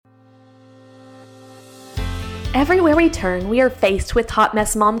Everywhere we turn, we are faced with hot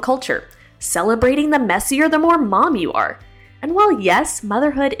mess mom culture, celebrating the messier the more mom you are. And while yes,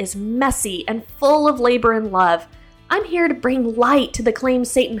 motherhood is messy and full of labor and love, I'm here to bring light to the claims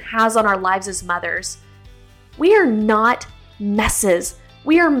Satan has on our lives as mothers. We are not messes.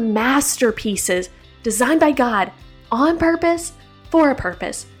 We are masterpieces designed by God on purpose for a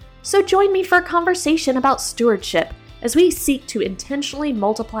purpose. So join me for a conversation about stewardship as we seek to intentionally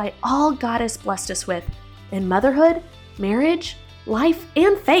multiply all God has blessed us with in motherhood, marriage, life,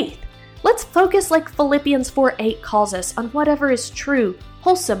 and faith. Let's focus like Philippians 4:8 calls us on whatever is true,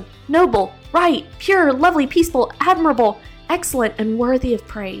 wholesome, noble, right, pure, lovely, peaceful, admirable, excellent, and worthy of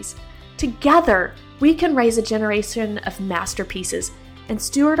praise. Together, we can raise a generation of masterpieces and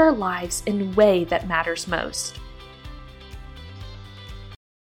steward our lives in a way that matters most.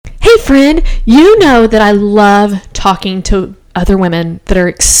 Hey friend, you know that I love talking to other women that are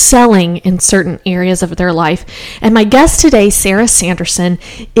excelling in certain areas of their life. And my guest today, Sarah Sanderson,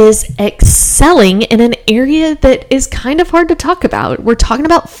 is excelling in an area that is kind of hard to talk about. We're talking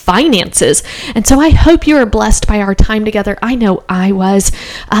about finances. And so I hope you are blessed by our time together. I know I was.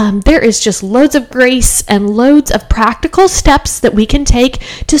 There is just loads of grace and loads of practical steps that we can take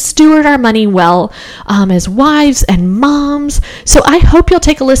to steward our money well as wives and moms. So I hope you'll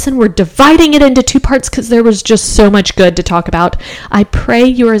take a listen. We're dividing it into two parts because there was just so much good to talk about. I pray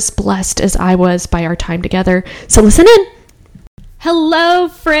you're as blessed as I was by our time together. So listen in. Hello,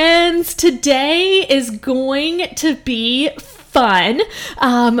 friends. Today is going to be fun.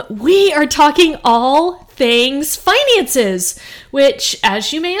 We are talking all things finances, which,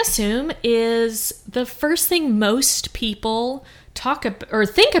 as you may assume, is the first thing most people talk about or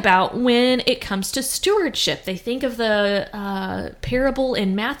think about when it comes to stewardship. They think of the parable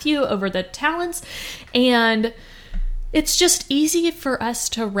in Matthew over the talents, and it's just easy for us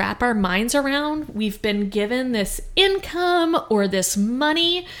to wrap our minds around. We've been given this income or this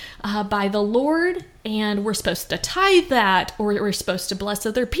money by the Lord, and we're supposed to tithe that, or we're supposed to bless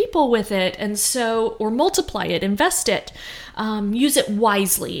other people with it, and so, or multiply it, invest it, use it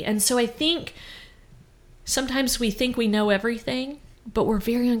wisely. And so I think sometimes we think we know everything, but we're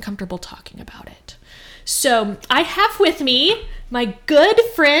very uncomfortable talking about it. So I have with me my good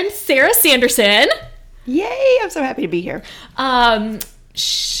friend, Sarah Sanderson. Yay! I'm so happy to be here. Tell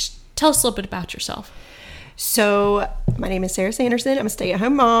us a little bit about yourself. So, my name is Sarah Sanderson. I'm a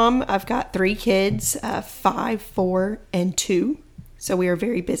stay-at-home mom. I've got 3 kids, 5, 4, and 2. So, we are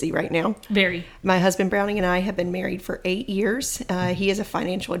very busy right now. Very. My husband, Browning, and I have been married for 8 years. He is a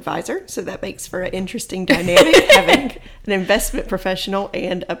financial advisor, so that makes for an interesting dynamic, having an investment professional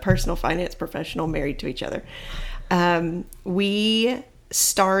and a personal finance professional married to each other. We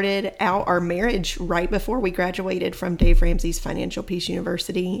started out our marriage right before we graduated from Dave Ramsey's Financial Peace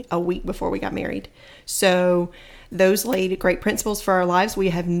University, a week before we got married. So those laid great principles for our lives.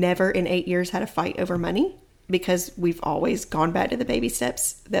 We have never in 8 years had a fight over money because we've always gone back to the baby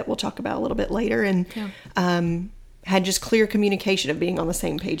steps that we'll talk about a little bit later, and had just clear communication of being on the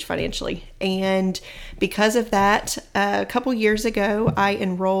same page financially. And because of that, a couple years ago, I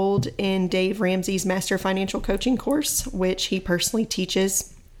enrolled in Dave Ramsey's Master Financial Coaching course, which he personally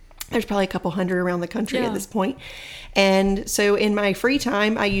teaches. There's probably a couple hundred around the country at this point. And so in my free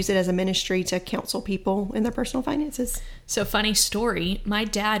time, I use it as a ministry to counsel people in their personal finances. So funny story, my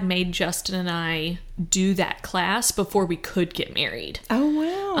dad made Justin and I do that class before we could get married. Oh,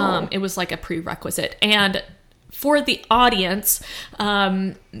 wow. It was like a prerequisite. And for the audience,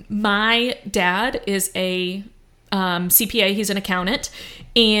 my dad is a CPA. He's an accountant,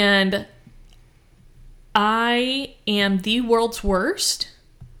 and I am the world's worst.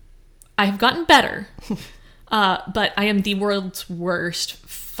 I have gotten better, but I am the world's worst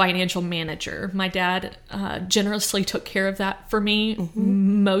financial manager. My dad generously took care of that for me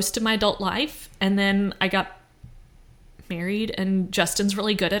most of my adult life, and then I got married, and Justin's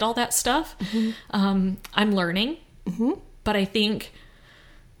really good at all that stuff. I'm learning, but I think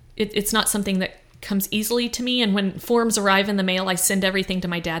it's not something that comes easily to me. And when forms arrive in the mail, I send everything to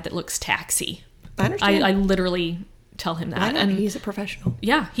my dad that looks taxi. I understand. I literally tell him that. And he's a professional.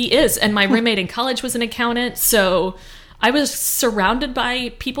 Yeah, he is. And my roommate in college was an accountant, so I was surrounded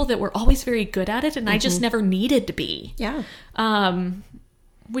by people that were always very good at it, and I just never needed to be. Yeah.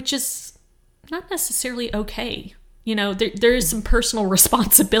 Which is not necessarily okay. You know, there is some personal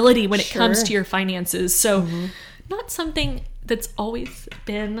responsibility when it comes to your finances. So not something that's always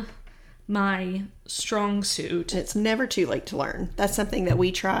been my strong suit. It's never too late to learn. That's something that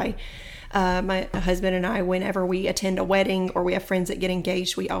we try. My husband and I, whenever we attend a wedding or we have friends that get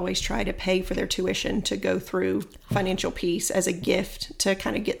engaged, we always try to pay for their tuition to go through Financial Peace as a gift to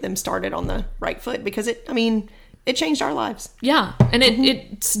kind of get them started on the right foot. Because it changed our lives. Yeah. And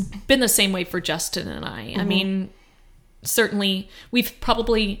it's been the same way for Justin and I. I mean, certainly we've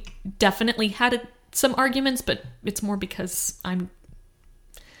probably definitely had some arguments, but it's more because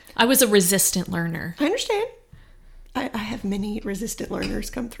I was a resistant learner. I understand. I have many resistant learners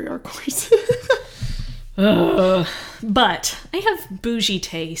come through our course. But I have bougie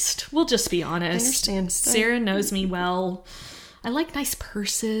taste. We'll just be honest. I understand. Sarah knows me well. I like nice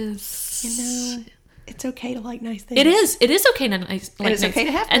purses. You know, it's okay to like nice things. It is. It is okay to like it's nice okay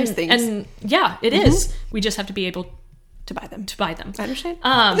to have nice things. And yeah, it is. We just have to be able to buy them. I understand.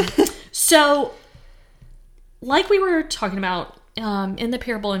 So, like we were talking about in the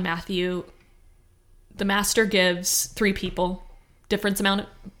parable in Matthew, the master gives 3 people different amount of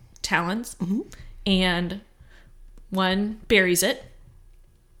talents, and one buries it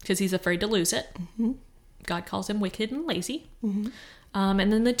because he's afraid to lose it. God calls him wicked and lazy. And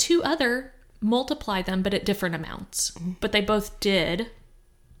then the 2 other multiply them, but at different amounts. But they both did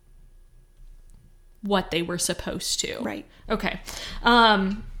what they were supposed to. Right. Okay.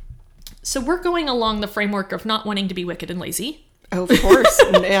 So we're going along the framework of not wanting to be wicked and lazy. Oh, of course.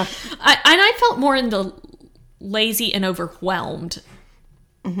 Yeah. I felt more in the lazy and overwhelmed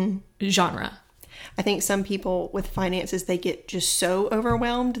genre. I think some people with finances, they get just so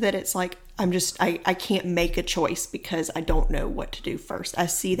overwhelmed that it's like, I can't make a choice because I don't know what to do first. I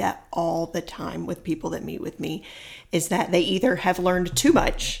see that all the time with people that meet with me, is that they either have learned too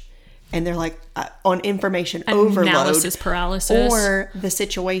much and they're like on information overload, analysis paralysis, or the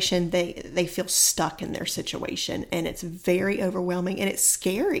situation, they feel stuck in their situation, and it's very overwhelming and it's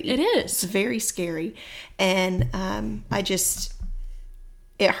scary. It is. It's very scary. And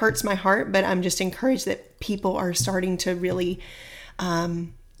it hurts my heart, but I'm just encouraged that people are starting to really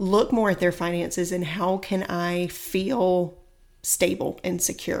look more at their finances and how can I feel stable and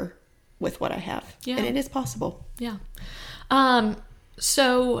secure with what I have. Yeah. And it is possible. Yeah.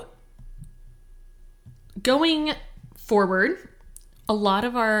 So going forward, a lot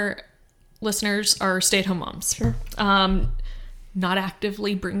of our listeners are stay-at-home moms. Sure. Not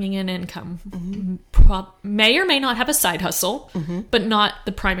actively bringing in income. May or may not have a side hustle, but not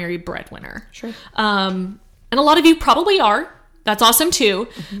the primary breadwinner. Sure. And a lot of you probably are. That's awesome too.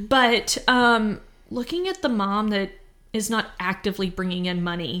 But looking at the mom that is not actively bringing in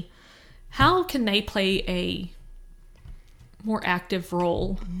money, how can they play a more active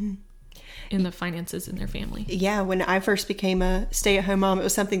role in the finances in their family? Yeah, when I first became a stay-at-home mom, it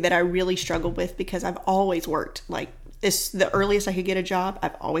was something that I really struggled with because I've always worked. Like, the earliest I could get a job,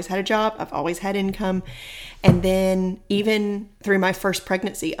 I've always had a job, I've always had income. And then even through my first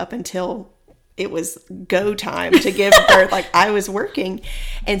pregnancy up until it was go time to give birth, like I was working.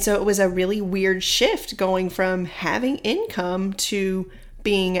 And so it was a really weird shift going from having income to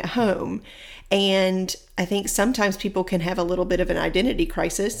being at home. And I think sometimes people can have a little bit of an identity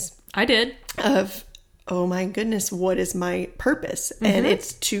crisis. I did. Of, oh my goodness, what is my purpose? And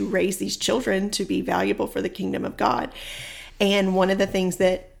it's to raise these children to be valuable for the kingdom of God. And one of the things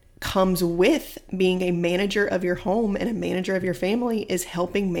that comes with being a manager of your home and a manager of your family is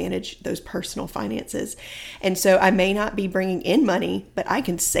helping manage those personal finances. And so I may not be bringing in money, but I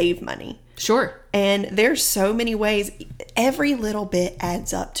can save money. Sure. And there's so many ways. Every little bit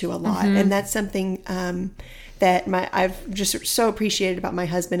adds up to a lot. And that's something that I've just so appreciated about my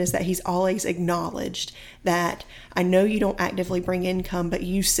husband, is that he's always acknowledged that I know you don't actively bring income, but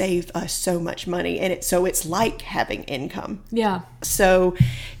you save us so much money. And it's like having income. Yeah. So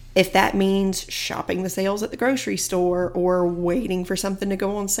if that means shopping the sales at the grocery store, or waiting for something to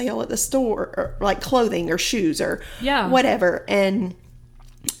go on sale at the store, or like clothing or shoes or whatever. And,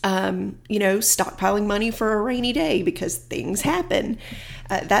 stockpiling money for a rainy day because things happen.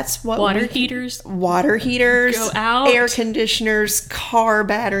 That's what water heaters, go out, air conditioners, car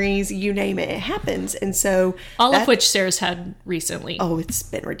batteries, you name it, it happens. And so all of which Sarah's had recently. Oh, it's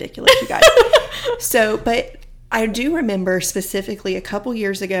been ridiculous, you guys. But I do remember specifically a couple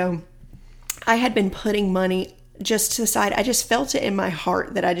years ago, I had been putting money just to the side. I just felt it in my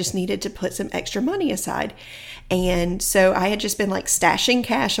heart that I just needed to put some extra money aside. And so I had just been like stashing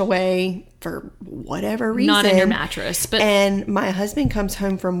cash away for whatever reason. Not in your mattress, but... And my husband comes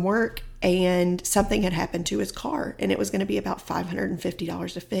home from work and something had happened to his car, and it was going to be about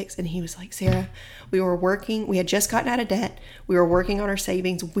 $550 to fix. And he was like, Sarah, we had just gotten out of debt. We were working on our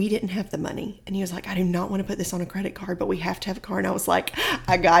savings. We didn't have the money. And he was like, I do not want to put this on a credit card, but we have to have a car. And I was like,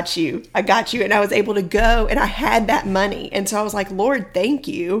 I got you. And I was able to go, and I had that money. And so I was like, Lord, thank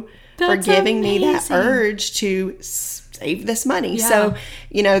you for giving me that urge to save this money. Yeah. So,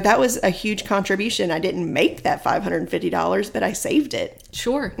 that was a huge contribution. I didn't make that $550, but I saved it.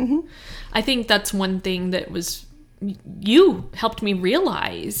 Sure. I think that's one thing that was you helped me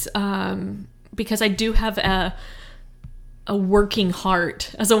realize, because I do have a working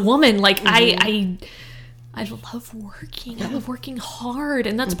heart as a woman. Like I love working. I love working hard,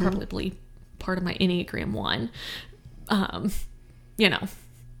 and that's probably part of my Enneagram 1.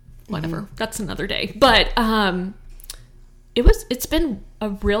 Whatever. That's another day. But it's been a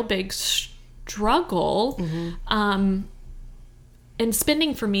real big struggle. And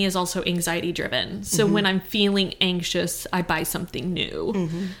spending for me is also anxiety driven. So when I'm feeling anxious, I buy something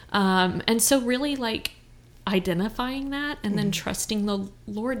new. And so really like identifying that and then trusting the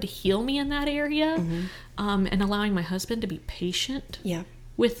Lord to heal me in that area, and allowing my husband to be patient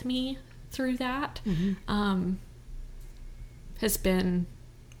with me through that, has been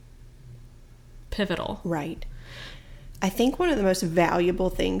pivotal. Right. I think one of the most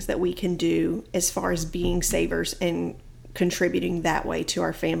valuable things that we can do as far as being savers and contributing that way to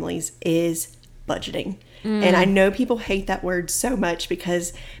our families is budgeting. And I know people hate that word so much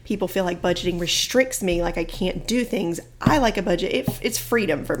because people feel like budgeting restricts me, like I can't do things. I like a budget. It's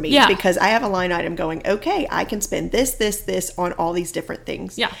freedom for me because I have a line item going, okay, I can spend this on all these different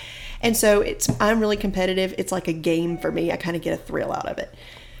things. Yeah. And so I'm really competitive. It's like a game for me. I kind of get a thrill out of it.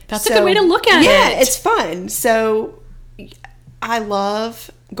 That's a good way to look at it. Yeah, it's fun. So I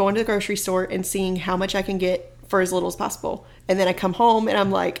love going to the grocery store and seeing how much I can get for as little as possible. And then I come home and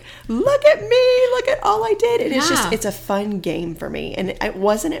I'm like, look at me, look at all I did. And it's a fun game for me. And it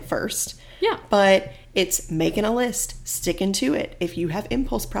wasn't at first. Yeah. But it's making a list, sticking to it. If you have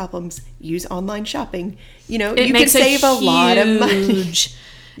impulse problems, use online shopping. You can save a lot of money.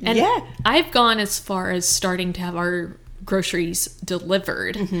 And I've gone as far as starting to have our groceries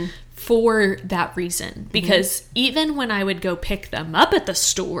delivered for that reason, because even when I would go pick them up at the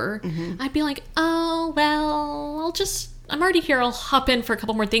store, I'd be like, oh well, I'm already here, I'll hop in for a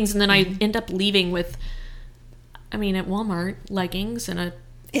couple more things, and then I end up leaving with, at Walmart, leggings and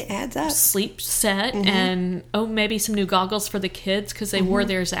it adds up, sleep set, and maybe some new goggles for the kids because they wore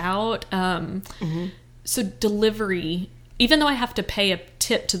theirs out. So delivery, even though I have to pay a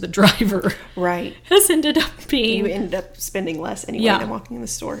tip to the driver, right, has ended up being... You ended up spending less anyway than walking in the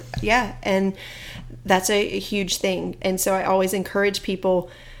store. Yeah, and that's a huge thing. And so I always encourage people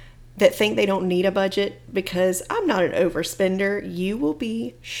that think they don't need a budget, because I'm not an overspender. You will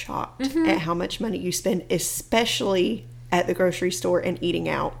be shocked at how much money you spend, especially at the grocery store and eating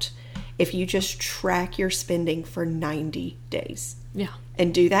out, if you just track your spending for 90 days. Yeah.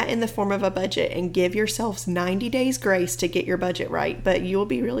 And do that in the form of a budget and give yourselves 90 days grace to get your budget right. But you'll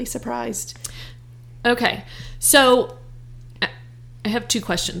be really surprised. Okay. So I have 2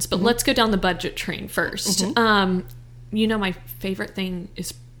 questions, but let's go down the budget train first. My favorite thing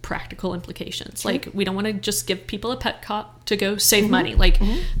is practical implications. Like, we don't want to just give people a pet cop to go save money. Like,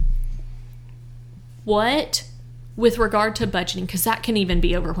 what... with regard to budgeting, because that can even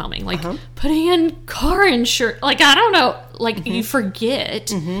be overwhelming, like putting in car insurance, like I don't know, like you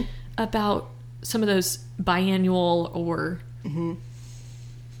forget about some of those biannual or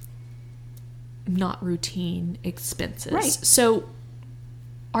not routine expenses. Right. So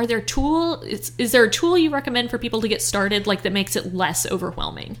are there is there a tool you recommend for people to get started, like that makes it less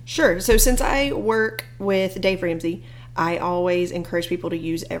overwhelming? Sure. So since I work with Dave Ramsey, I always encourage people to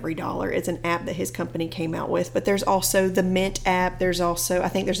use Every Dollar. It's an app that his company came out with, but there's also the Mint app. There's also, I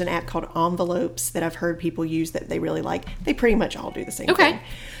think there's an app called Envelopes that I've heard people use that they really like. They pretty much all do the same thing.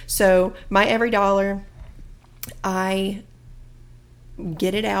 So my Every Dollar, I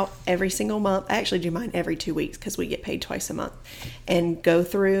get it out every single month. I actually do mine every 2 weeks because we get paid twice a month, and go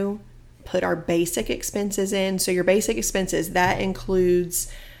through, put our basic expenses in. So your basic expenses, that includes,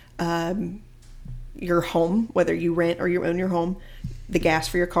 your home, whether you rent or you own your home, the gas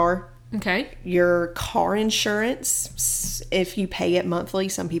for your car, your car insurance, if you pay it monthly.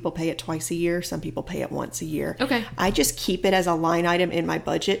 Some people pay it twice a year, some people pay it once a year. I just keep it as a line item in my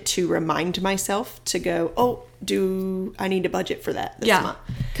budget to remind myself to go, oh, do I need to budget for that this month?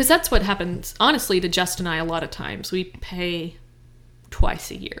 Because that's what happens, honestly, to Just and I a lot of times. We pay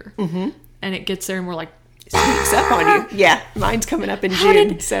twice a year, and it gets there and we're like, sneaks up on you. Yeah, mine's coming up in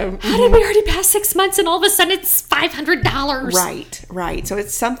June. How did we already pass 6 months and all of a sudden it's $500? Right. So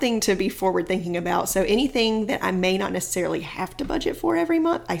it's something to be forward thinking about. So anything that I may not necessarily have to budget for every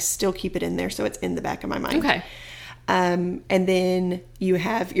month, I still keep it in there so it's in the back of my mind. And then you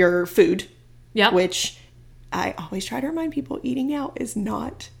have your food, which I always try to remind people, eating out is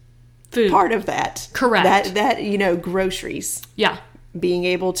not food part of that. Correct. That groceries. Yeah. Being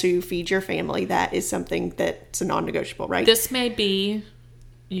able to feed your family, that is something that's a non-negotiable, right? This may be,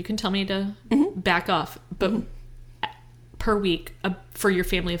 you can tell me to back off, but per week for your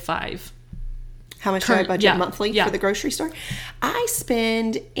family of 5. How much do I budget monthly Yeah. for the grocery store? I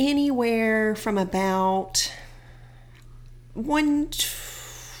spend anywhere from about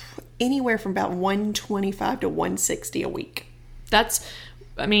anywhere from about $125 to $160 a week.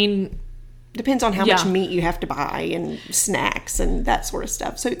 Depends on how much meat you have to buy and snacks and that sort of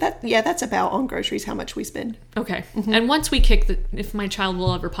stuff. So that's about on groceries how much we spend. Okay. And once we if my child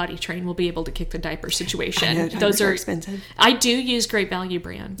will ever potty train, we'll be able to kick the diaper situation. I know, those are expensive. I do use Great Value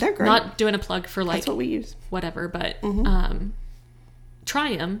brand. They're great. Not doing a plug for That's what we use. Whatever, but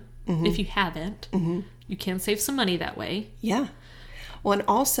try them if you haven't. You can save some money that way. Yeah. Well, and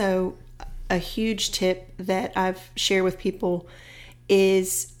also a huge tip that I've shared with people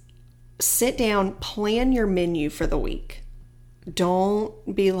is sit down, plan your menu for the week. Don't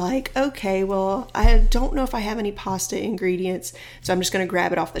be like, okay, well, I don't know if I have any pasta ingredients, so I'm just going to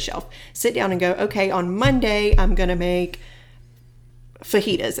grab it off the shelf. Sit down and go, okay, on Monday, I'm going to make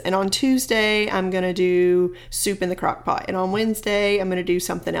fajitas. And on Tuesday, I'm going to do soup in the crock pot. And on Wednesday, I'm going to do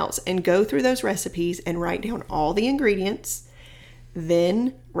something else. And go through those recipes and write down all the ingredients.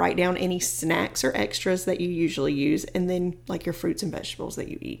 Then write down any snacks or extras that you usually use. And then like your fruits and vegetables that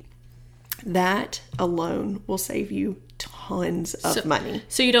you eat. That alone will save you tons of money.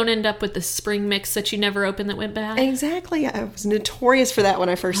 So you don't end up with the spring mix that you never opened that went bad? Exactly. I was notorious for that when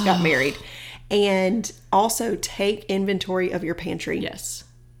I first got married. And also take inventory of your pantry. Yes.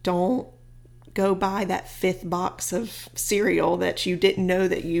 Don't go buy that 5th box of cereal that you didn't know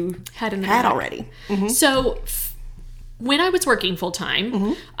that you had already. Mm-hmm. So when I was working full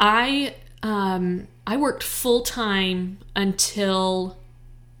time, I worked full time until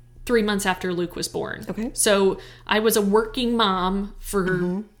 3 months after Luke was born. Okay. So I was a working mom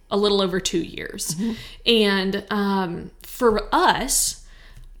for a little over 2 years. And for us,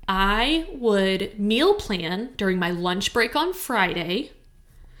 I would meal plan during my lunch break on Friday.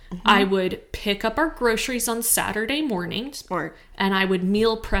 I would pick up our groceries on Saturday morning. Smart. And I would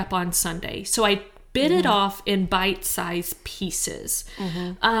meal prep on Sunday. So I bit it off in bite-sized pieces.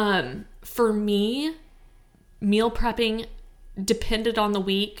 For me, meal prepping depended on the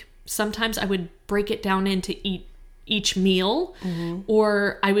week. Sometimes I would break it down into each meal,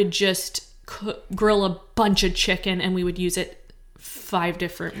 or I would just grill a bunch of chicken and we would use it 5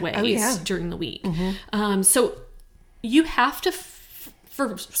 different ways during the week. So you have to,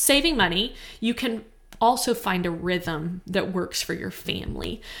 for saving money, you can also find a rhythm that works for your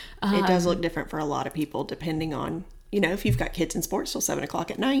family. It does look different for a lot of people depending on, if you've got kids in sports till 7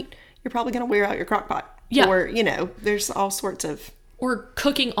 o'clock at night, you're probably going to wear out your crock pot. Yeah. Or, there's all sorts of... Or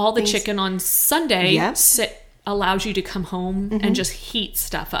cooking all the chicken on Sunday allows you to come home and just heat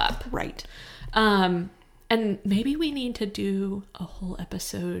stuff up. Right. And maybe we need to do a whole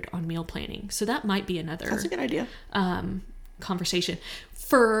episode on meal planning. So that might be another... That's a good idea. Conversation.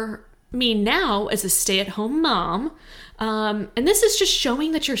 For me now, as a stay-at-home mom, and this is just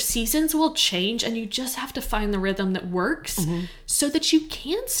showing that your seasons will change and you just have to find the rhythm that works so that you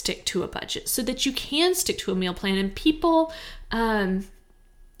can stick to a budget, so that you can stick to a meal plan. And people... and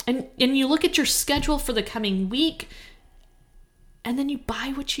you look at your schedule for the coming week and then you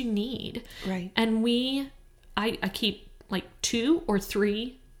buy what you need. Right. And I keep like 2 or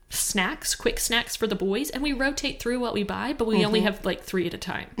 3 snacks, quick snacks for the boys, and we rotate through what we buy, but we only have like 3 at a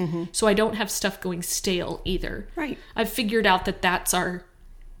time. So I don't have stuff going stale either. Right. I've figured out that that's our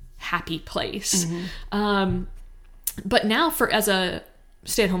happy place. But now as a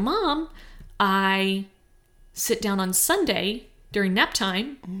stay-at-home mom, I sit down on Sunday during nap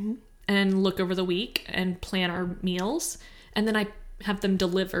time and look over the week and plan our meals. And then I have them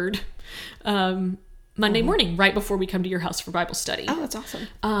delivered Monday morning, right before we come to your house for Bible study. Oh, that's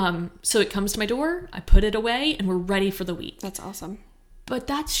awesome. So it comes to my door, I put it away, and we're ready for the week. That's awesome. But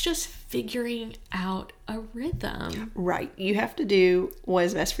that's just figuring out a rhythm. Right. You have to do what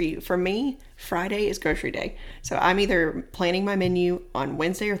is best for you. For me, Friday is grocery day. So I'm either planning my menu on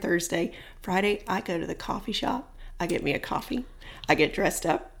Wednesday or Thursday. Friday, I go to the coffee shop. I get me a coffee. I get dressed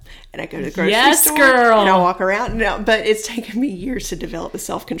up. And I go to the grocery store. Girl. And I walk around. No, but it's taken me years to develop the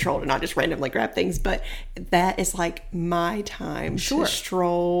self-control to not just randomly grab things. But that is like my time to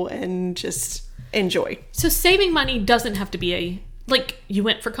stroll and just enjoy. So saving money doesn't have to be like you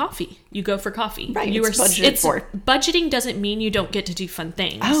went for coffee. You go for coffee. Right. It's budgeted for. Budgeting doesn't mean you don't get to do fun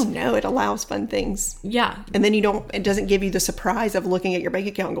things. Oh, no. It allows fun things. Yeah. And then it doesn't give you the surprise of looking at your bank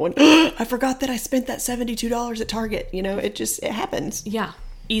account and going, oh, I forgot that I spent that $72 at Target. It happens. Yeah.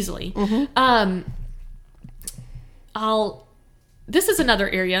 Easily. This is another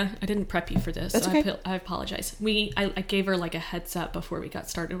area. I didn't prep you for this. That's so okay. I apologize. I gave her like a heads up before we got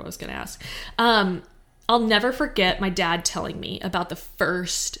started what I was going to ask. I'll never forget my dad telling me about the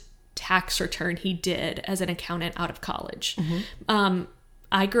first tax return he did as an accountant out of college.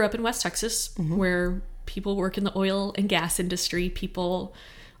 I grew up in West Texas, where people work in the oil and gas industry. People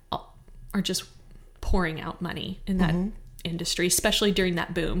are just pouring out money in that industry, especially during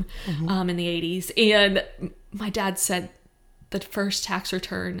that boom in the 80s. And my dad said the first tax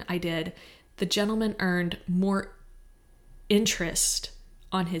return I did, the gentleman earned more interest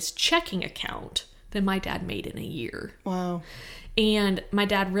on his checking account than my dad made in a year. Wow. And my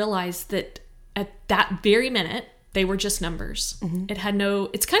dad realized that at that very minute, they were just numbers.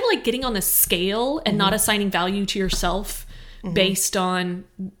 It's kind of like getting on the scale and not assigning value to yourself based on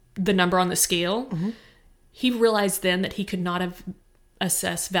the number on the scale. He realized then that he could not have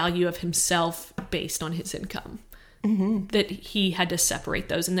assessed value of himself based on his income. That he had to separate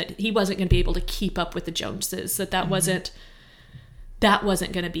those, and that he wasn't going to be able to keep up with the Joneses, that wasn't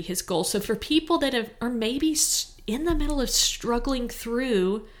going to be his goal. So for people that are maybe in the middle of struggling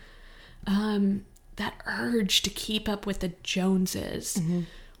through that urge to keep up with the Joneses,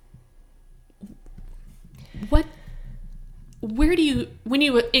 where do you, when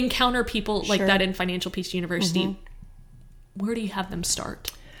you encounter people like that in Financial Peace University, where do you have them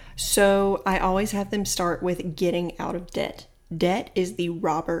start? So I always have them start with getting out of debt. Debt is the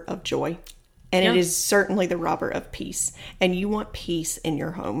robber of joy. And it is certainly the robber of peace. And you want peace in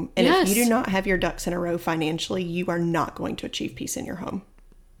your home. And if you do not have your ducks in a row financially, you are not going to achieve peace in your home.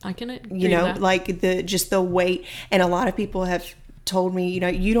 I can agree with that. Like the weight. And a lot of people have told me,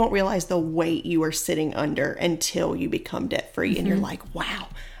 you don't realize the weight you are sitting under until you become debt free. And you're like, wow,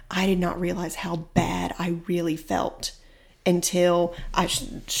 I did not realize how bad I really felt until I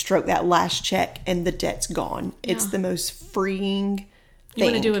stroke that last check and the debt's gone. Yeah. It's the most freeing thing. You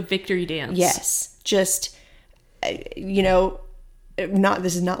want to do a victory dance. Yes. Just, this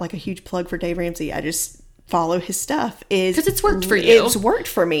is not like a huge plug for Dave Ramsey. I just follow his stuff. Because it's worked for you. It's worked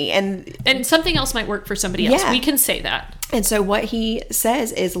for me. And something else might work for somebody else. We can say that. And so what he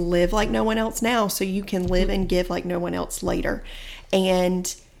says is live like no one else now so you can live and give like no one else later.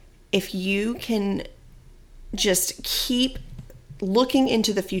 And if you can just keep looking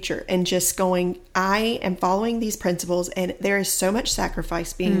into the future and just going, I am following these principles, and there is so much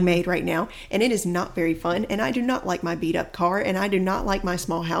sacrifice being made right now, and it is not very fun, and I do not like my beat up car, and I do not like my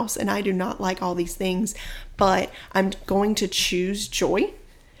small house, and I do not like all these things, but I'm going to choose joy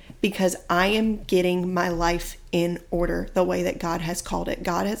because I am getting my life in order the way that God has called it.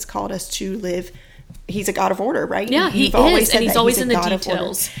 God has called us to live. He's a God of order, right? Yeah, he is, and he's always in the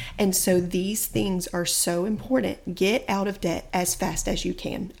details. And so these things are so important. Get out of debt as fast as you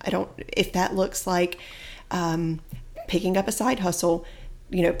can. If that looks like picking up a side hustle,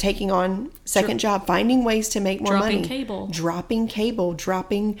 taking on second job, finding ways to make more money. Dropping cable,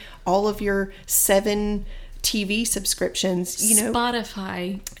 dropping all of your 7 TV subscriptions,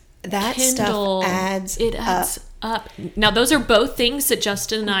 Spotify, that Kindle, stuff adds up. Now, those are both things that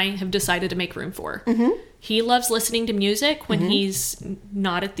Justin and I have decided to make room for. He loves listening to music when he's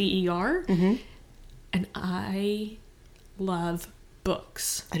not at the ER. And I love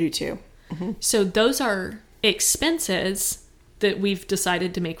books. I do too. So those are expenses that we've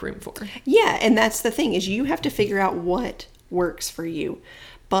decided to make room for. Yeah, and that's the thing, is you have to figure out what works for you.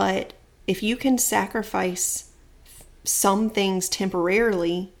 But if you can sacrifice some things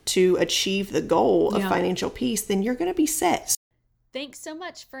temporarily to achieve the goal of financial peace, then you're going to be set. Thanks so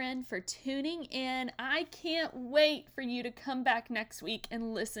much, friend, for tuning in. I can't wait for you to come back next week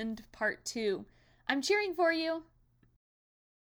and listen to part 2. I'm cheering for you.